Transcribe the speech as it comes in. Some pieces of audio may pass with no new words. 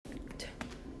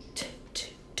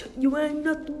You ain't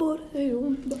nothing but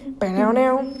hell.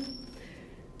 Now.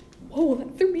 Whoa,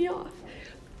 that threw me off.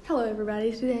 Hello,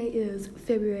 everybody. Today is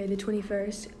February the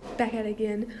 21st. Back at it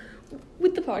again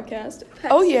with the podcast.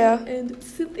 Paxton Oh, yeah. And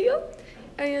Cynthia.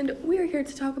 And we are here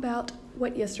to talk about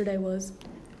what yesterday was.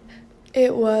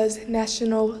 It was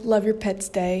National Love Your Pets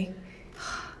Day.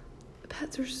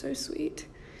 Pets are so sweet.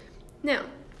 Now,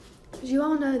 as you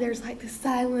all know, there's like the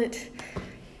silent...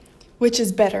 Which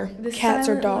is better, the cats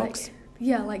or silent, dogs?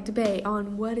 like debate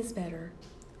on what is better.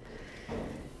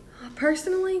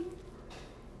 Personally,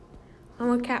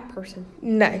 I'm a cat person.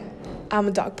 No, I'm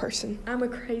a dog person. I'm a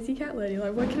crazy cat lady.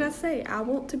 Like, what can I say? I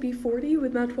want to be 40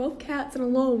 with my 12 cats and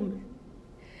alone.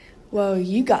 Well,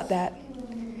 you got that.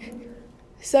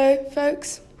 So,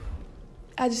 folks,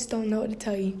 I just don't know what to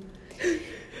tell you.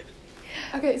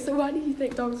 Okay, so why do you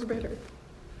think dogs are better?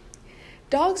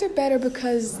 Dogs are better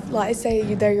because, like, say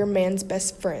they're your man's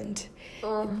best friend.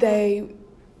 They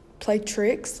play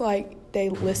tricks, like, they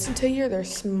listen to you, they're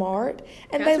smart.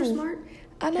 And Cats are smart?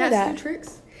 I know Cats that. do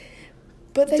tricks?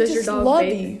 But they just love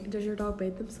you. Does your dog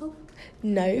bathe himself?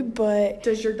 No, but...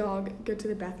 Does your dog go to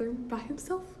the bathroom by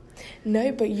himself?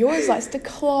 No, but yours likes to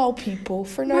claw people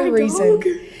for no My reason. dog?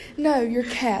 No, your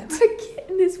cat. My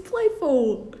kitten is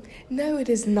playful. No, it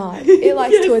is not. It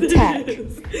likes to Yes, attack. it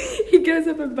is. He goes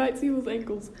up and bites people's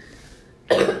ankles.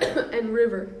 And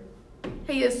River.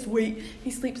 He is sweet.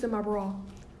 He sleeps in my bra.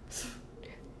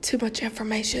 Too much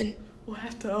information. We'll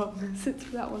have to censor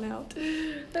that one out.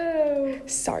 Oh.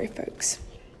 Sorry, folks.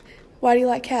 Why do you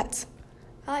like cats?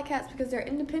 I like cats because they're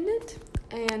independent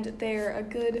and they're a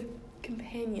good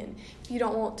companion. You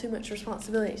don't want too much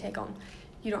responsibility to take on.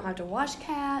 You don't have to wash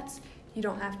cats. You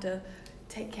don't have to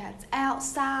take cats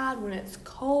outside when it's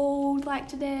cold like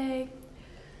today.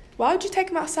 Why would you take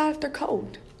them outside if they're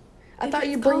cold? I If thought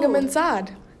it's you bring them cold.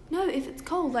 inside. No, if it's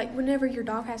cold, like whenever your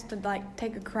dog has to like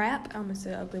take a crap, I almost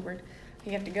said an ugly word.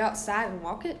 You have to go outside and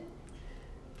walk it.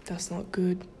 That's not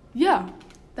good. Yeah,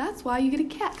 that's why you get a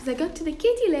cat, because they go to the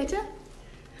kitty litter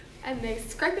and they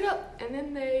scrape it up and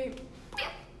then they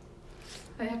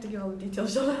have to get all the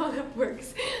details on how that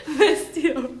works. But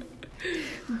still.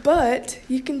 But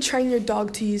you can train your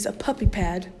dog to use a puppy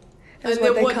pad. That's And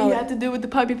then what what they do call you it. have to do with the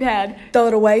puppy pad? Throw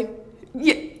it away.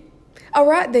 Yeah. All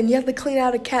right, then you have to clean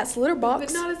out a cat's litter box.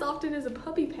 But not as often as a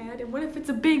puppy pad. And what if it's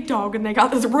a big dog and they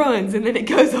got those runs and then it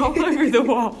goes all over the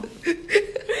wall?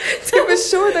 To be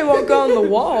sure they won't go on the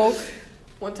wall.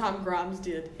 One time Grimes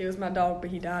did. He was my dog, but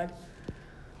he died.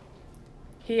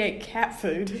 He ate cat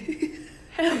food.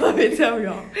 And let me tell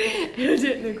y'all, it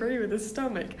didn't agree with his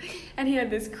stomach. And he had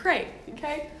this crate,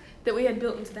 okay, that we had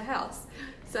built into the house.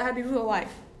 So it had these little, like,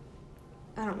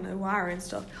 I don't know, wire and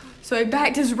stuff. So he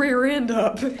backed his rear end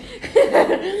up. And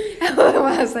when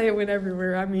I say it went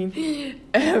everywhere, I mean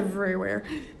everywhere.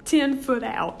 10 foot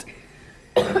out.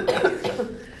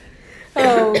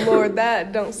 Oh, Lord,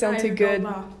 that don't sound I too ain't good.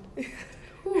 gonna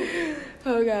lie.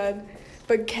 Oh, God.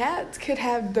 But cats could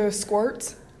have the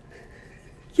squirts.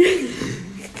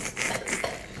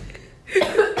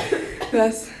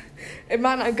 It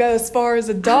might not go as far as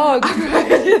a dog.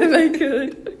 They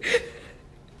could.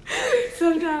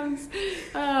 Sometimes,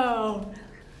 sometimes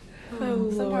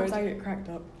Lord. I get cracked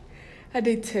up. I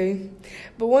do too.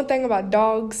 But one thing about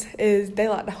dogs is they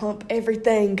like to hump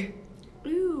everything.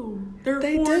 Ew, they're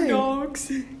They horn do.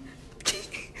 dogs.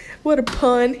 What a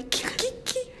pun.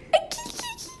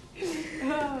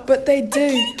 But they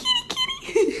do.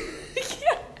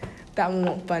 That one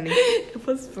wasn't funny. It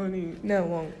was funny. No, it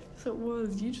won't. So it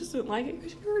was. You just didn't like it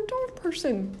because you're a dog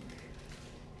person.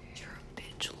 You're a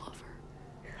bitch lover.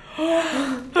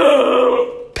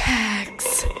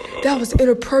 Pax. That was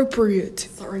inappropriate.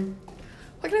 Sorry.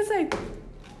 What can I say?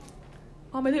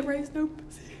 Mama didn't raise no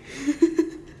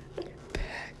pussy.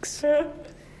 Pax.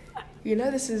 You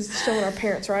know this is showing our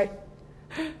parents, right?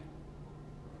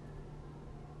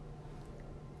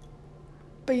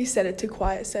 But you said it too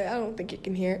quiet, so I don't think you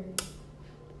can hear it.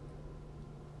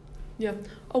 Yeah.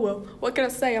 Oh well. What can I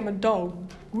say? I'm a dog.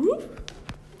 Whoop.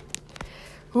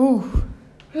 Ooh.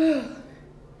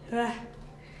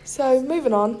 So,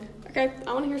 moving on. Okay,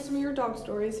 I want to hear some of your dog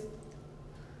stories.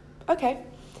 Okay.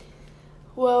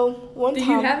 Well, one Do time...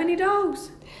 you have any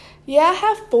dogs? Yeah, I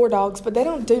have 4 dogs, but they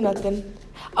don't do nothing.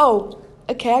 Oh,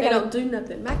 okay, I They gotta... don't do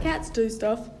nothing. My cats do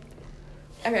stuff.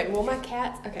 Okay, well, my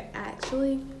cats... Okay,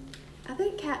 actually, I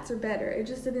think cats are better. It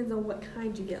just depends on what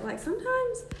kind you get. Like,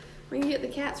 sometimes when you get the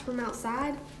cats from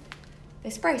outside, they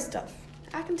spray stuff.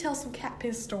 I can tell some cat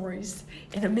piss stories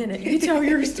in a minute. You tell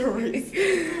your stories.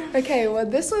 Okay, well,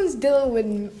 this one's dealing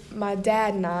with my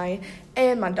dad and I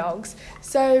and my dogs.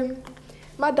 So,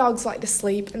 my dogs like to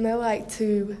sleep and they like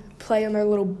to play on their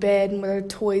little bed and with their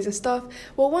toys and stuff.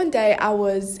 Well, one day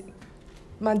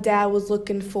my dad was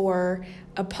looking for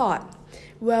a pot.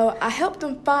 Well, I helped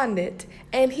him find it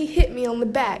and he hit me on the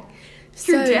back.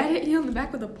 Your dad hit you on the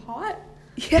back with a pot?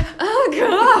 Yeah. Oh,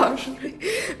 gosh.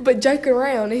 But joking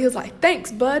around, and he was like,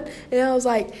 thanks, bud. And I was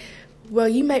like, well,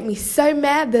 you make me so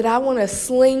mad that I want to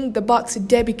sling the box of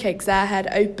Debbie cakes that I had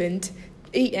eaten.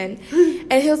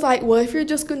 And he was like, well, if you're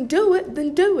just going to do it,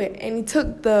 then do it. And he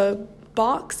took the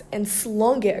box and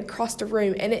slung it across the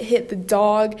room, and it hit the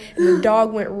dog, and the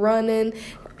dog went running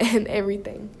and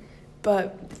everything.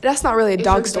 But that's not really a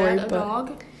dog story. Is your dad a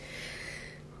dog?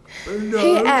 No.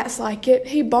 He acts like it.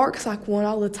 He barks like one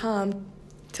all the time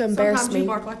to embarrass Sometimes me. you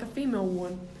bark like a female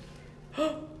one.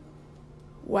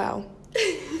 Wow.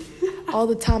 All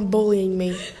the time bullying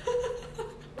me.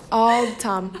 All the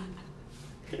time.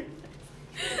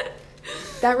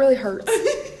 That really hurts.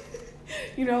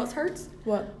 You know what hurts?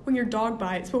 What? When your dog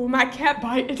bites. But when my cat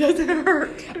bites, it doesn't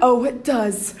hurt. Oh, it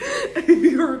does.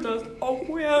 Yours does. Oh,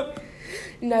 whip.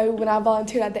 No, when I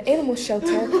volunteered at the animal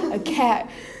shelter,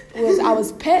 I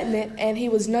was petting it, and he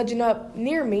was nudging up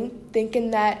near me,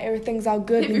 thinking that everything's all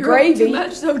good and gravy. If you're too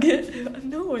much, they'll get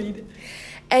annoyed.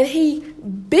 And he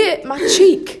bit my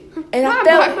cheek, and I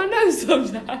bite my nose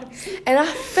sometimes. And I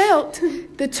felt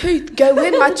the tooth go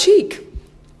in my cheek,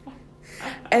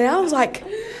 and I was like,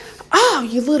 "Oh,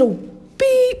 you little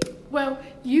beep!" Well,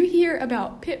 you hear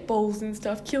about pit bulls and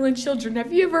stuff killing children.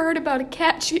 Have you ever heard about a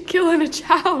cat killing a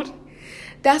child?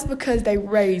 That's because they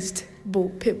raised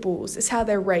pit bulls. It's how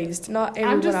they're raised, not every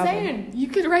I'm just one of saying, them. you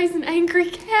could raise an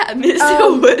angry cat and it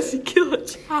still would kill a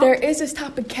child. There is this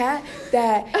type of cat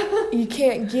that you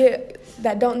can't get,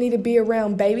 that don't need to be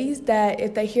around babies, that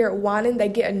if they hear it whining, they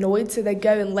get annoyed, so they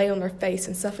go and lay on their face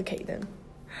and suffocate them.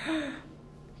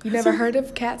 You never heard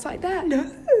of cats like that?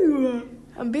 No.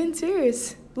 I'm being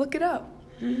serious. Look it up.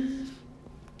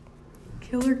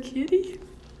 Killer kitty?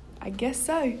 I guess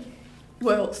so.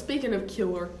 Well, speaking of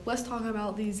killer, let's talk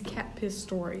about these cat piss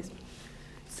stories.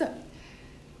 So,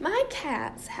 my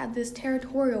cats have this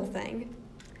territorial thing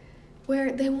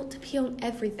where they want to pee on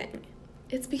everything.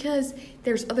 It's because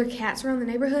there's other cats around the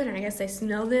neighborhood, and I guess they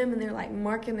smell them, and they're, like,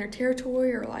 marking their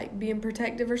territory or, like, being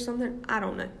protective or something. I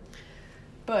don't know.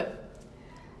 But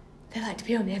they like to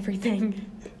pee on everything.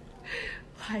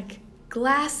 Like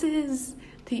glasses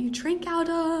that you drink out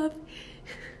of.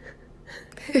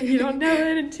 You don't know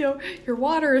it until your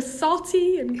water is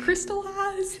salty and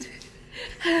crystallized.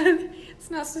 And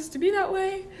it's not supposed to be that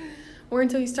way. Or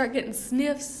until you start getting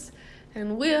sniffs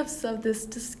and whiffs of this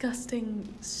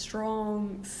disgusting,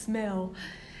 strong smell.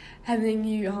 And then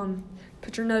you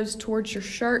put your nose towards your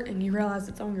shirt and you realize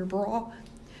it's on your bra.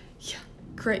 Yeah,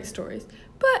 great stories.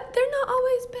 But they're not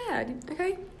always bad,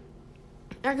 okay?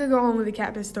 I could go on with the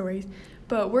cat piss stories.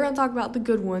 But we're going to talk about the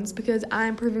good ones because I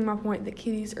am proving my point that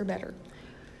kitties are better.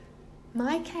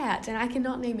 My cat, and I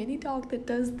cannot name any dog that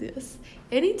does this,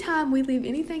 anytime we leave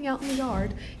anything out in the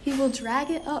yard, he will drag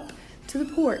it up to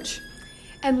the porch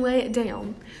and lay it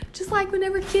down. Just like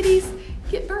whenever kitties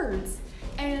get birds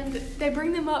and they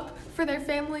bring them up for their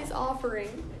family's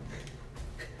offering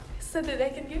so that they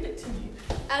can give it to you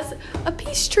as a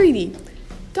peace treaty.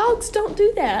 Dogs don't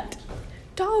do that.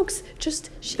 Dogs just...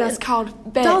 That's called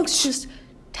fetch. Dogs just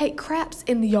take craps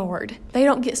in the yard. They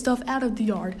don't get stuff out of the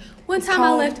yard. One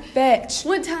time,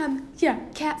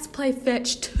 cats play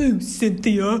fetch too,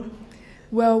 Cynthia.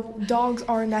 Well, dogs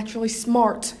are naturally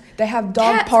smart. They have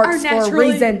dog parts for a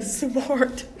reason.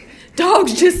 Smart.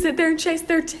 Dogs just sit there and chase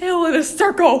their tail in a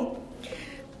circle.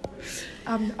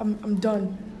 I'm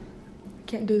done.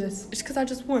 Can't do this. It's because I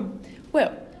just won.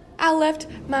 Well, I left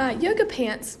my yoga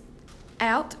pants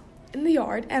out in the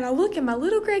yard, and I look and my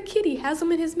little gray kitty has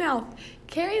them in his mouth,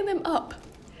 carrying them up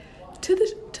to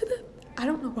the I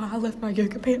don't know why I left my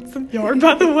yoga pants in the yard,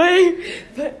 by the way,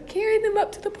 but carrying them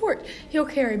up to the porch. He'll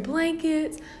carry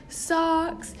blankets,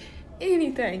 socks,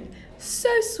 anything. So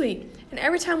sweet. And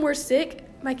every time we're sick,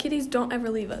 my kitties don't ever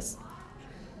leave us.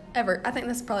 Ever. I think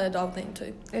that's probably a dog thing,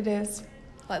 too. It is.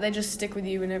 Like, they just stick with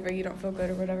you whenever you don't feel good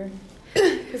or whatever.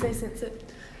 Because they sense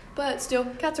it. But still,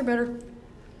 cats are better.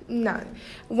 No.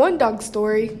 One dog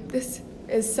story. This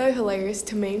is so hilarious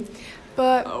to me.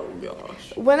 But oh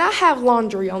gosh. When I have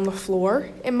laundry on the floor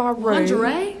in my room.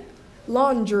 Lingerie?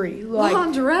 Laundry. Like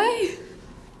lingerie?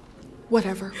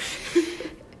 Whatever.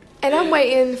 And I'm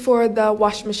waiting for the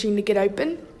washing machine to get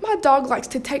open. My dog likes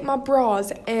to take my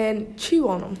bras and chew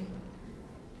on them.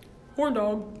 Horn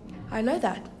dog. I know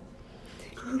that.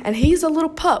 And he's a little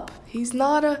pup. He's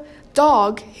not a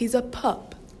dog. He's a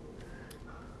pup.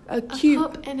 A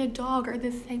pup and a dog are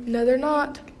the same. No, they're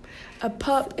not. A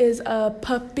pup is a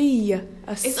puppy.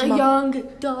 It's a young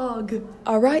dog.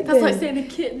 All right, That's then. like saying a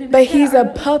kitten and But a cat. he's a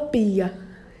puppy.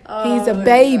 He's a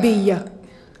baby.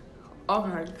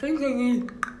 Okay, continue.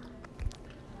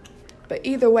 But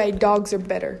either way, dogs are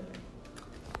better.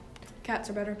 Cats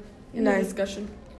are better. No. Discussion.